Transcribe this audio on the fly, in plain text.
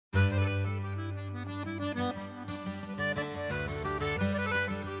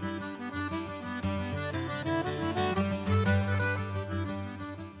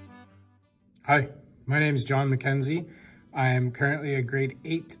Hi, my name is John McKenzie. I am currently a grade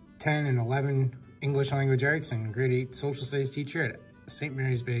 8, 10, and 11 English Language Arts and grade 8 Social Studies teacher at St.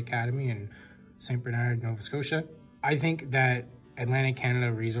 Mary's Bay Academy in St. Bernard, Nova Scotia. I think that Atlantic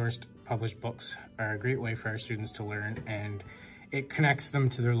Canada resourced published books are a great way for our students to learn, and it connects them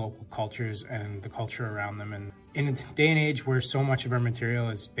to their local cultures and the culture around them. And in a day and age where so much of our material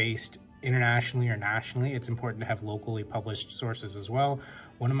is based internationally or nationally, it's important to have locally published sources as well.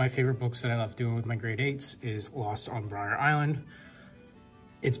 One of my favorite books that I love doing with my grade 8s is Lost on Briar Island.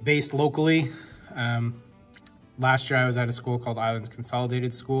 It's based locally. Last year I was at a school called Islands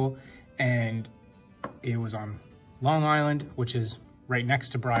Consolidated School, and it was on Long Island, which is right next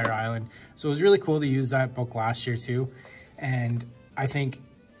to Briar Island. So it was really cool to use that book last year too. And I think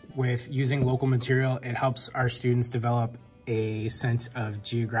with using local material, it helps our students develop a sense of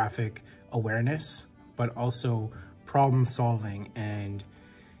geographic awareness, but also problem solving and,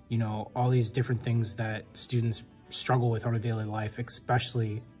 you know, all these different things that students struggle with on a daily life,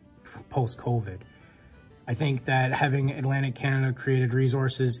 especially post-COVID. I think that having Atlantic Canada created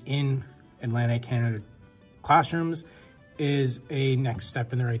resources in Atlantic Canada classrooms is a next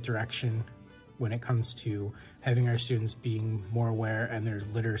step in the right direction when it comes to having our students being more aware and their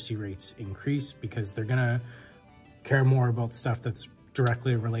literacy rates increase, because they're gonna care more about stuff that's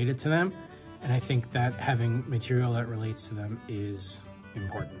directly related to them. And I think that having material that relates to them is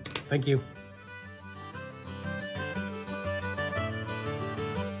important. Thank you.